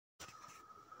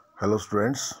Hello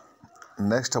students,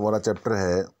 next हमारा chapter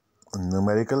है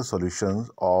numerical solutions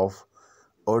of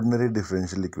ordinary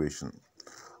differential equation.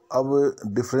 अब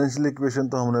differential equation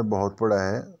तो हमने बहुत पढ़ा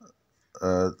है,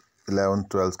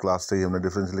 11th-12th क्लास से ही हमने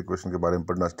डिफरेंशियल इक्वेशन के बारे में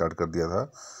पढ़ना स्टार्ट कर दिया था।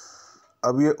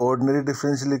 अब ये ऑर्डिनरी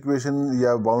डिफरेंशियल इक्वेशन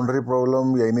या बाउंड्री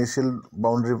प्रॉब्लम या इनिशियल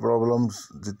बाउंड्री प्रॉब्लम्स,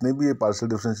 जितने भी ये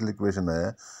पार्शियल डिफरेंशियल इक्वेशन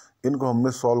है, इनको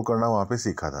हमने सॉल्व करना वहाँ पे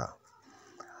सीखा था।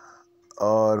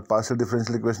 और पार्शियल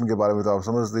डिफरेंशियल इक्वेशन के बारे में तो आप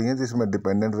समझते ही हैं, जिसमें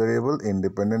डिपेंडेंट वेरिएबल,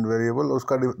 इंडिपेंडेंट वेरिएबल और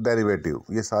उसका डेरिवेटिव,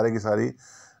 ये सारे की सारी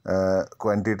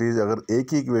क्वांटिटीज़ अगर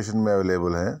एक ही इक्वेशन में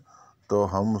अवेलेबल हैं तो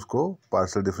हम उसको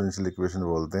पार्शियल डिफरेंशियल इक्वेशन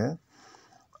बोलते हैं।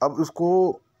 अब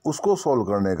उसको सॉल्व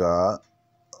करने का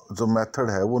जो मेथड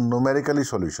है वो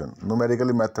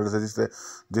न्यूमेरिकली मेथड से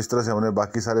जिस तरह से हमने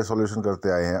बाकी सारे सॉल्यूशन करते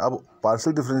आए हैं, अब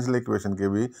पार्शियल डिफरेंशियल इक्वेशन के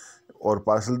भी और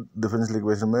पार्शियल डिफरेंशियल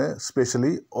इक्वेशन में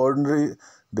स्पेशली ऑर्डिनरी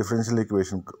डिफरेंशियल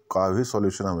इक्वेशन का भी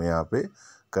सॉल्यूशन हमें यहाँ पे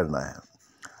करना है।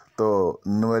 तो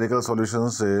न्यूमेरिकल सॉल्यूशन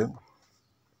से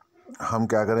हम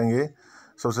क्या करेंगे,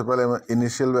 सबसे पहले मैं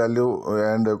initial value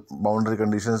and boundary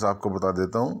conditions आपको बता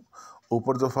देता हूँ।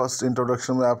 ऊपर जो फर्स्ट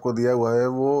इंट्रोडक्शन में आपको दिया हुआ है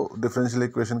वो डिफरेंशियल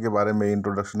इक्वेशन के बारे में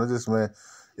इंट्रोडक्शन है, जिसमें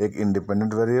एक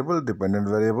इंडिपेंडेंट वेरिएबल, डिपेंडेंट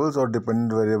वेरिएबल्स और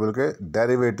डिपेंडेंट वेरिएबल के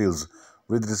derivatives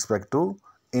with respect to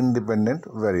independent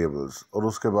variables, और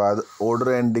उसके बाद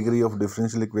order and degree of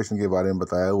differential equation के बारे में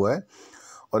बताया हुआ है।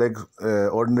 और एक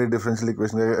ऑर्डिनरी डिफरेंशियल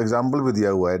इक्वेशन का एग्जांपल भी दिया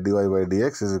हुआ है,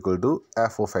 dy/dx is equal to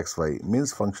f of x Y,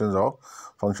 means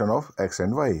function of x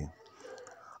and Y.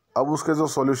 अब उसके जो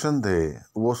सॉल्यूशन थे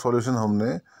वो सॉल्यूशन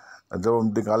हमने जब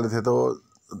हम निकाले थे तो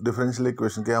डिफरेंशियल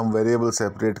इक्वेशन के हम वेरिएबल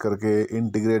सेपरेट करके,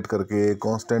 इंटीग्रेट करके,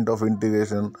 कांस्टेंट ऑफ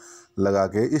इंटीग्रेशन लगा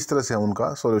के इस तरह से हम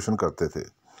उनका सॉल्यूशन करते थे।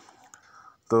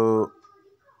 तो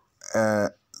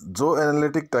जो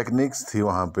एनालिटिक टेक्निक्स थी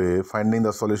वहाँ पे finding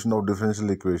the solution of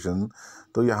differential equation,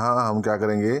 तो यहाँ हम क्या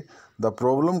करेंगे, the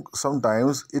problem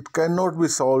sometimes it can not be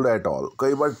solve at all.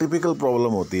 कई बार टिपिकल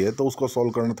प्रॉब्लम होती है तो उसको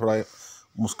सॉल्व करना थोड़ा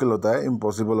मुश्किल होता है,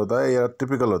 इम्पॉसिबल होता है या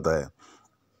टिपिकल होता है।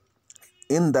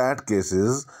 In that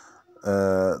cases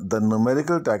the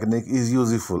numerical technique is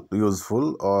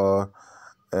useful और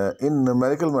in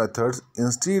numerical methods,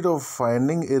 instead of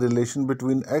finding a relation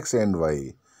between x and y,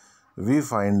 we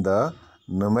find the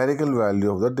numerical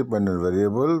value of the dependent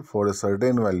variable for a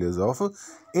certain values of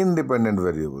independent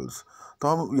variables। तो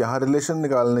हम यहाँ relation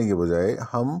निकालने के बजाय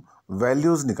हम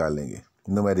values निकालेंगे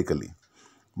numerically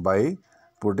by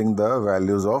putting the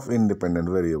values of independent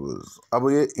variables. अब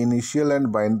ये इनिशियल एंड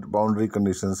बाउंड्री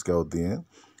कंडीशंस क्या होती हैं,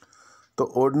 तो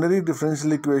ऑर्डिनरी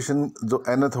डिफरेंशियल इक्वेशन जो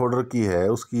nth ऑर्डर की है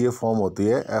उसकी ये फॉर्म होती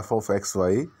है f of x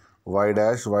Y, Y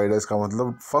dash का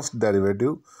मतलब first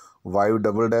derivative, Y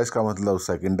double dash का मतलब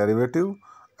second derivative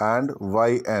and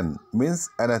Y N means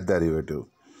nth derivative.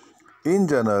 In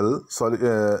general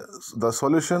the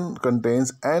solution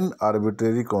contains n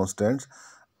arbitrary constants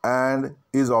and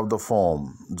is of the form,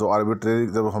 जो arbitrary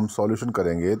जब हम solution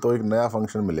करेंगे तो एक नया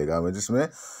फंक्शन मिलेगा हमें जिसमें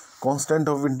constant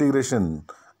of integration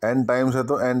n times है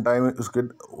तो n टाइम उसके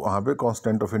वहाँ पे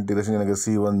कांस्टेंट ऑफ इंटीग्रेशन यानी कि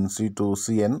c1 c2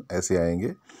 cn ऐसे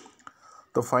आएंगे।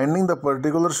 तो finding the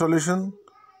particular solution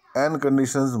n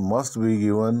conditions must be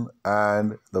given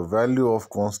and the value of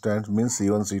constant means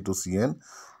c1 c2 cn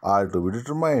are to be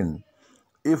determined.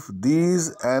 If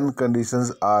these n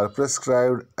conditions are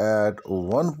prescribed eight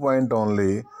one point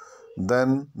only,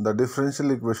 then the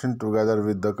differential equation together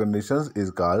with the conditions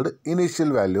is called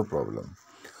initial value problem।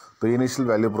 तो initial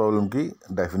value problem की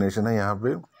definition है यहाँ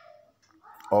पे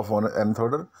of nth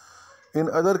order. In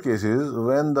other cases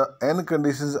when the n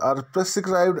conditions are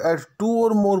prescribed eight 2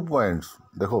 और more points,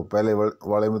 देखो पहले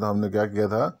वाले में तो हमने क्या किया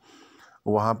था,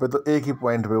 वहाँ पे तो एक ही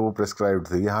पॉइंट पे वो प्रेस्क्राइब्ड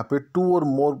थी, यहाँ पे 2 और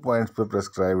मोर पॉइंट्स पे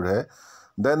प्रेस्क्राइब्ड है,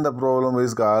 then the problem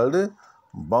is called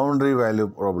boundary value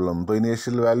problem. तो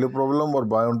इनिशियल वैल्यू प्रॉब्लम और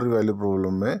बाउंड्री वैल्यू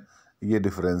प्रॉब्लम में ये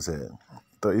डिफरेंस है।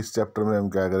 तो इस चैप्टर में हम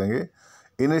क्या करेंगे,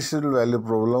 initial value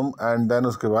problem and then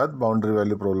उसके बाद बाउंड्री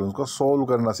वैल्यू प्रॉब्लम्स को सॉल्व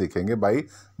करना सीखेंगे बाय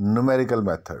न्यूमेरिकल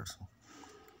मेथड्स।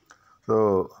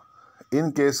 तो इन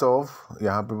केस ऑफ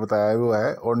यहाँ पे बताया हुआ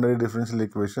है ऑर्डिनरी डिफरेंशियल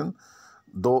इक्वेशन,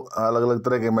 दो अलग अलग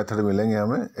तरह के मेथड मिलेंगे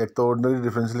हमें। एक तो ऑर्डिनरी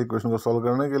डिफरेंशियल इक्वेशन को सॉल्व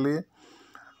करने के लिए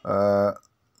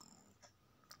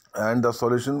एंड द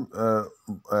सॉल्यूशन,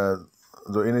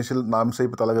 जो इनिशियल नाम से ही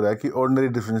पता लग रहा है कि ऑर्डिनरी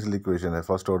डिफरेंशियल इक्वेशन है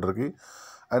फर्स्ट ऑर्डर की।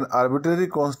 An arbitrary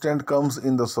constant comes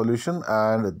in the solution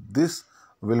and this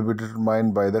will be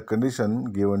determined by the condition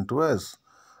given to us.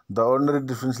 The ordinary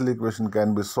differential equation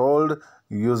can be solved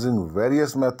using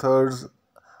various methods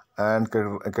and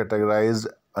categorized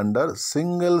under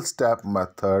single step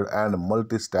method and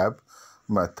multi step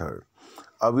method।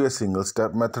 अब ये single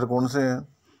step method कौन से हैं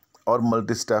और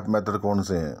multi step method कौन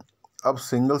से हैं। अब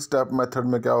सिंगल स्टेप मेथड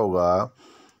में क्या होगा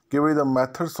कि भाई the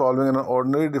method solving an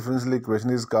ordinary differential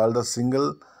equation is called the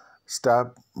single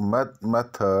step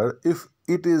method if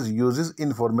it is uses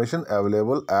information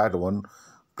available at one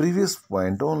previous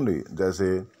point only. जैसे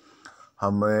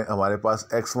हमारे पास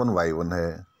x1 y1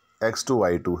 है, x2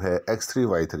 y2 है, x3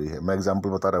 y3 है। मैं एग्जांपल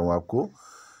बता रहा हूँ आपको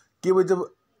कि भाई जब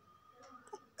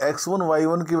x1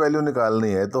 y1 की वैल्यू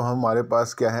निकालनी है तो हमारे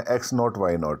पास क्या है, x0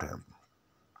 y0 है,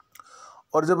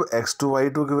 और जब x2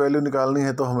 y2 की वैल्यू निकालनी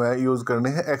है तो हमें यूज़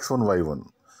करनी है x1 y1।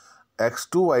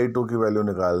 x2 y2 की वैल्यू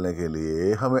निकालने के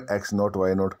लिए हमें x0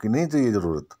 y0 की नहीं चाहिए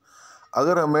ज़रूरत।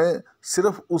 अगर हमें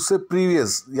सिर्फ उससे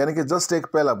प्रीवियस यानी कि जस्ट एक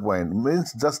पहला पॉइंट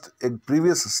मीन्स जस्ट एक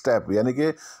प्रीवियस स्टेप यानी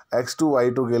कि x2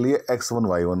 y2 के लिए x1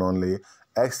 y1 only,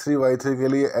 x3 y3 के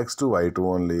लिए x2 y2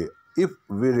 only, if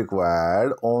we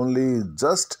required only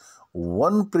just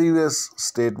one previous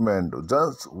statement,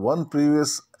 just one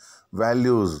previous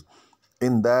values,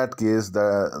 in that case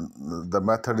the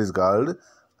method is called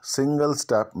single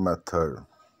step method.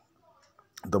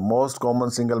 The most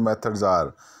common single methods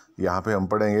are, यहाँ पे हम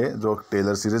पढ़ेंगे जो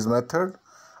Taylor series method,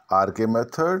 R K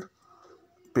method,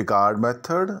 Picard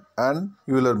method and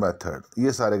Euler method,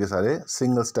 ये सारे के सारे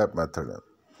single step method हैं।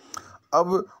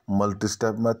 अब मल्टी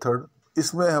स्टेप मेथड,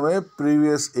 इसमें हमें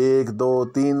प्रीवियस 1 2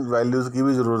 3 वैल्यूज़ की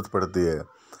भी ज़रूरत पड़ती है।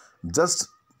 जस्ट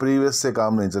प्रीवियस से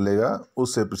काम नहीं चलेगा,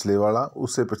 उससे पिछले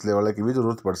वाला की भी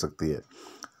ज़रूरत पड़ सकती है।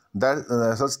 That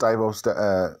such type of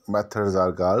methods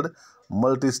are called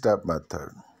multi step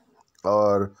method.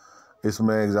 और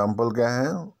इसमें एग्जांपल क्या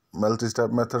हैं मल्टी स्टेप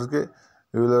मेथड के,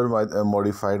 Euler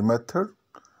modified method,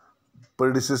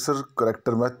 predecessor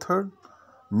character method,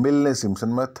 मिलने Simpson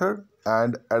method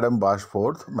and Adam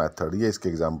बाशफोर्थ method, ये इसके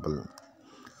एग्जांपल हैं।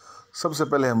 सबसे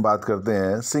पहले हम बात करते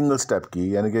हैं सिंगल स्टेप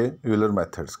की यानी कि यूलर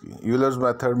मेथड्स की। यूलर्स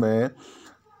मेथड में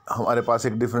हमारे पास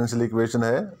एक डिफरेंशियल इक्वेशन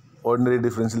है, ordinary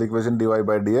differential equation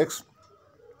dy/dx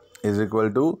is equal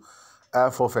to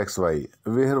f of xy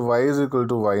where y is equal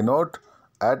to y0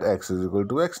 eight x is equal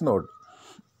to x0।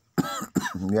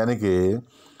 यानी कि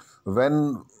when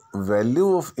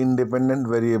value of independent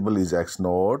variable is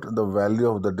x0 the value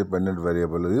of the dependent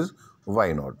variable is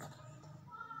y0।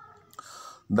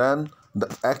 Then the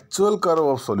actual curve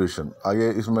of solution, आगे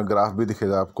इसमें graph भी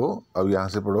दिखेगा आपको, अब यहाँ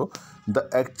से पढ़ो। The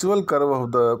actual curve of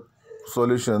the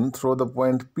solution through the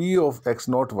point P of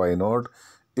x0 y0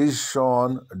 is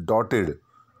Shawn dotted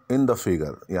in the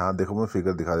figure. यहाँ देखो मैं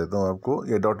फिगर दिखा देता हूँ आपको,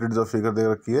 ये डॉटेड जो फिगर दे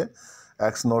रखी है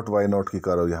x0 y0 की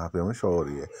कर्व यहाँ पे हमें शो हो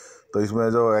रही है। तो इसमें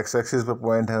जो x एक्सिस पे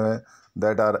पॉइंट है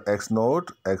that are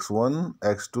x0, x1,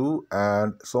 x2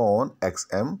 and so on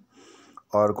xm,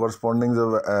 और कॉरस्पॉन्डिंग जो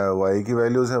y की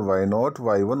वैल्यूज़ है y0,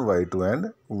 y1, y2 and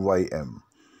ym।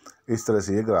 इस तरह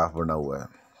से ये ग्राफ बना हुआ है।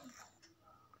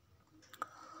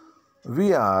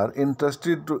 We are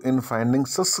interested to in finding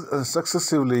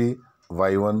successively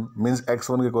y1 means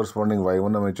x1 के कॉरस्पॉन्डिंग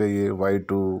y1 हमें चाहिए,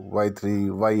 y2, y3,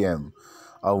 ym।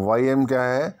 अब ym क्या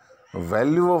है,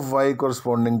 value of y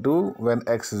corresponding to when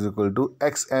x is equal to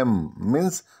xm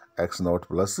means x0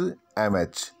 plus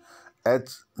mh।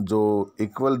 h जो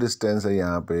equal distance है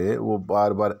यहाँ पे वो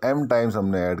बार बार m टाइम्स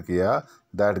हमने ऐड किया,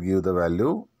 that give the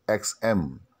value xm।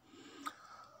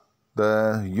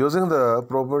 Using the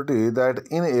property that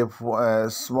in a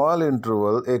small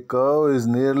interval a curve is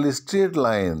nearly straight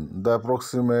line, the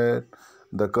approximate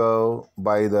the curve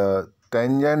by the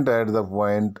tangent at the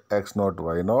point x0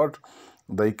 y0.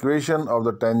 The equation of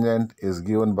the tangent is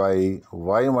given by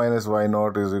y minus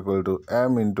y0 is equal to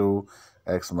m into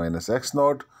x minus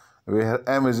x0, where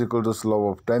m is equal to slope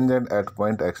of tangent at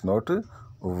point x0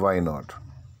 y0.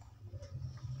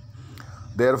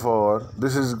 Therefore,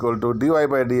 this is equal to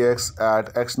dy/dx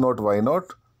at x0 y0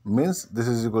 means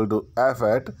this is equal to f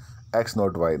at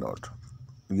x0 y0।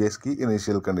 ये इसकी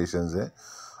initial conditions है।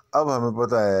 अब हमें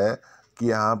पता है कि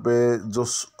यहाँ पे जो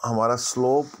हमारा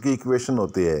स्लोप की इक्वेशन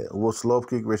होती है, वो स्लोप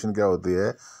की इक्वेशन क्या होती है,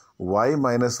 y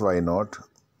माइनस y0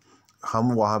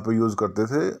 हम वहाँ पे यूज़ करते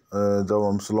थे जब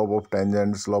हम slope of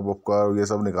tangent, slope of curve ये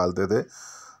सब निकालते थे।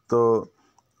 तो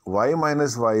y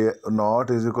minus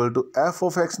y0 is equal to f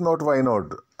of x0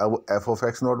 y0। अब f ऑफ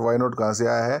x0 y0 कहाँ से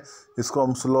आया है, इसको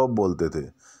हम स्लोप बोलते थे।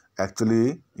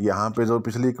 एक्चुअली यहाँ पे जो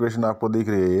पिछली इक्वेशन आपको दिख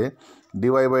रही है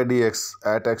dy/dx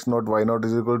eight x0 y0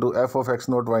 is equal to f of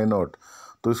x0 y0,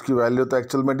 तो इसकी वैल्यू तो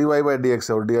एक्चुअल में dy/dx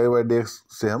है और dy/dx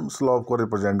से हम स्लोप को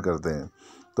रिप्रेजेंट करते हैं।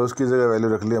 तो उसकी जगह वैल्यू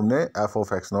रख ली हमने f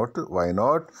of x0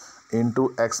 y0 into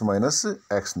x minus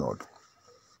x0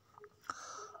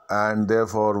 and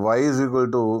therefore y is equal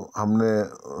to, हमने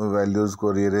वैल्यूज़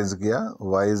को रीअरेंज किया,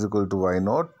 y is equal to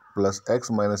y0 plus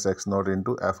x minus x0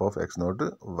 into f of x0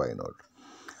 y0।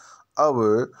 अब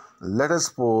let us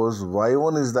suppose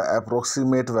y1 is the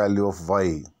approximate value of y,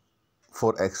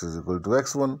 for x is equal to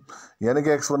x1, यानी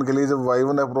कि x1 के लिए जब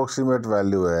y1 approximate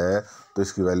value है तो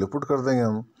इसकी value put कर देंगे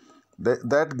हम.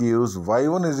 That gives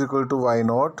y1 is equal to y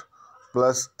not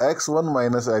plus x1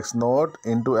 minus x not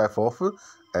into F of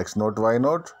x not y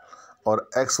not. और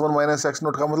x1 माइनस x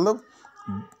नॉट का मतलब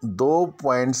दो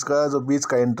पॉइंट्स का जो बीच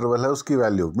का इंटरवल है उसकी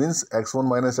value, means x1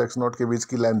 minus x not के बीच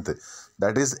की length,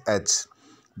 that is h.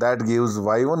 That gives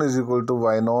y1 is equal to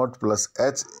y naught plus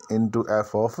h into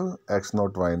f of x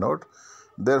naught y naught.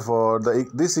 Therefore,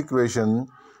 this equation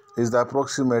is the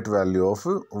approximate value of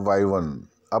y1.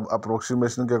 अब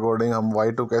approximation के according हम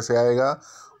y2 कैसे आएगा,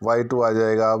 y2 आ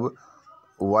जाएगा अब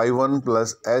y1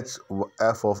 plus h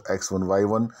f of x1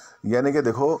 y1, यानी कि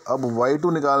देखो अब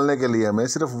y2 निकालने के लिए हमें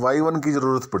सिर्फ y1 की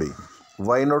ज़रूरत पड़ी,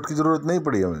 y नॉट की ज़रूरत नहीं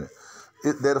पड़ी हमें.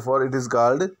 Therefore, it is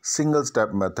called single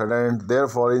step method, and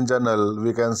therefore in general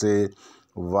we can say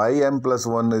ym plus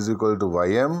 1 is equal to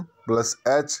ym plus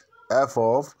h f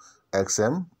of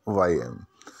xm ym.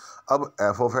 अब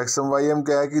f of xm ym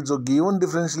क्या है कि जो गिवन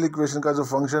डिफरेंशियल इक्वेशन का जो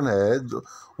function है जो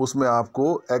उसमें आपको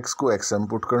x को xm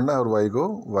पुट करना है और y को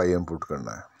ym पुट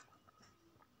करना है.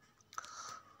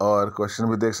 और क्वेश्चन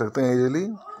भी देख सकते हैं easily.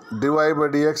 dy by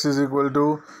dx is equal to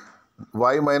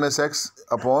y minus x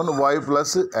upon y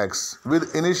plus x with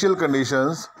initial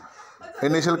conditions.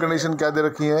 Initial condition क्या दे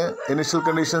रखी हैं, initial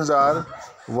conditions are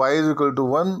y is equal to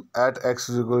 1 eight x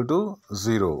is equal to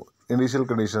 0. Initial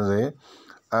conditions हैं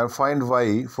and find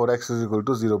y for x is equal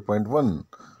to 0.1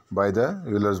 by the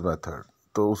Euler's method.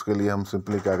 तो उसके लिए हम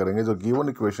simply क्या करेंगे, जो गिवन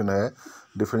इक्वेशन है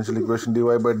differential equation dy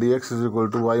by dx is equal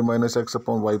to y minus x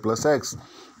upon y plus x,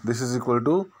 this is equal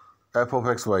to f of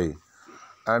x y,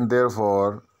 and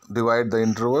therefore divide the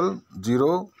interval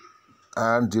 0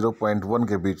 and 0.1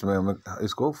 के बीच में हमें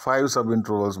इसको 5 सब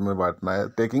intervals में बांटना है,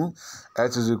 taking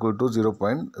h is equal to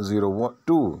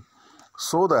 0.02,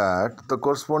 so that the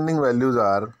corresponding values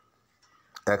are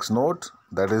x note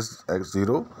that is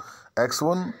x0,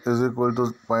 x1 is equal to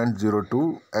 0.02,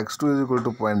 x2 is equal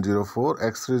to 0.04,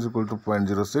 x3 is equal to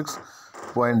 0.06,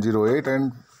 0.08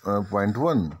 and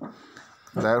 0.1.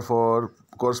 Therefore,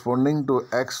 corresponding to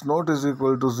x naught is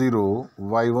equal to 0,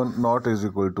 y1 naught is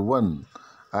equal to 1,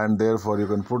 and therefore you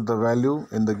can put the value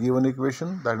in the given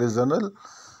equation, that is null.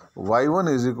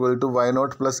 y1 is equal to y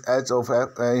naught plus h of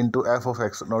f into f of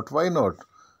x naught y naught.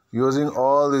 Using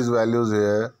all these values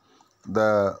here,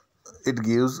 it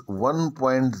gives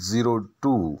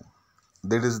 1.02.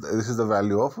 This is the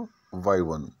value of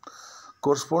y1.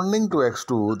 Corresponding to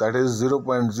x2, that is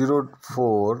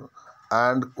 0.04,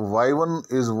 and y1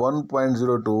 is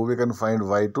 1.02, we can find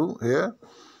y2 here,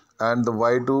 and the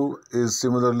y2 is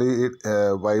similarly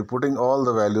by putting all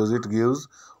the values it gives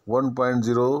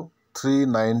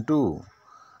 1.0392,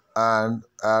 and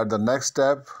at the next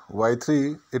step y3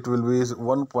 it will be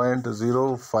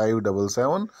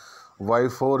 1.0577,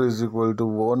 y4 is equal to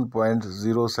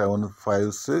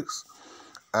 1.0756,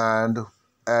 and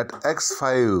at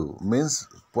x5 means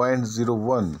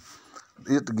 0.01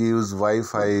 it gives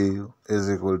y5 is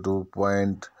equal to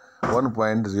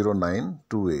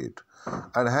 1.0928,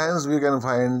 and hence we can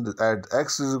find at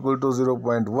x is equal to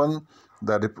 0.1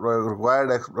 the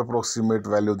required approximate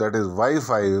value, that is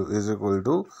y5 is equal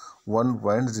to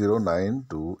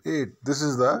 1.0928. This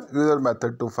is the Euler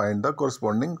method to find the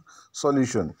corresponding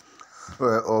solution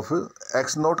of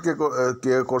x note के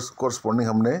corresponding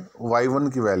हमने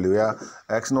y1 की value या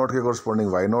x note के corresponding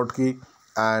y note की,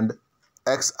 and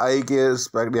x आई के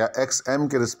respect या x M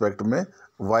के respect में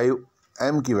वाई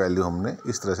एम की वैल्यू हमने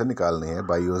इस तरह से निकालनी है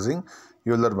बाय यूजिंग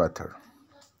यूलर मेथड.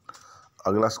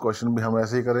 अगला क्वेश्चन भी हम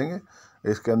ऐसे ही करेंगे.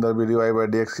 इसके अंदर भी D Y by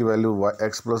D x की वैल्यू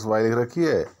एक्स प्लस वाई लिख रखी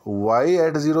है. Y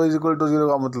eight 0 is equal to 0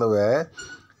 का मतलब है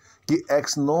कि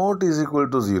x note is equal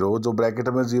to 0, जो ब्रैकेट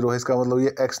में 0 है इसका मतलब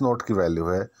ये एक्स नोट की वैल्यू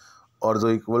है, और जो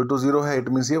इक्वल टू 0 है इट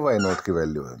मीन्स ये वाई नोट की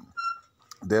वैल्यू है.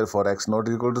 Therefore x note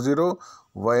is equal to 0,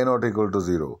 Y note equal to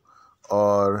 0,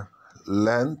 और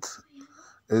लेंथ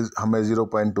इज हमें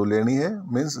 0.2 लेनी है,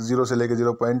 मीन्स 0 से लेके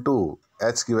 0.2,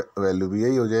 एच की वैल्यू भी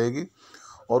यही हो जाएगी,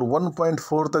 और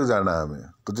 1.4 तक जाना है हमें.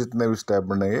 तो जितने भी स्टेप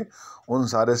बनेंगे उन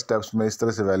सारे स्टेप्स में इस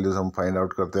तरह से वैल्यूज हम फाइंड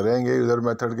आउट करते रहेंगे यूलर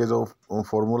मेथड के जो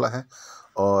फॉर्मूला है,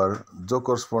 और जो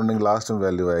कोरस्पॉन्डिंग लास्ट में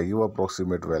वैल्यू आएगी वो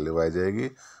अप्रोक्सीमेट वैल्यू आ जाएगी,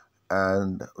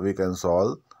 and we can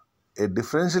solve A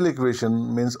differential equation,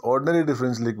 means ordinary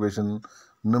differential equation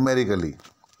numerically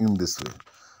in this way.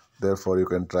 Therefore, you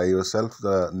can try yourself.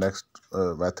 The next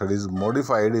method is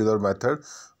modified Euler method.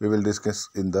 We will discuss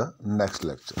in the next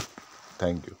lecture.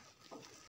 Thank you.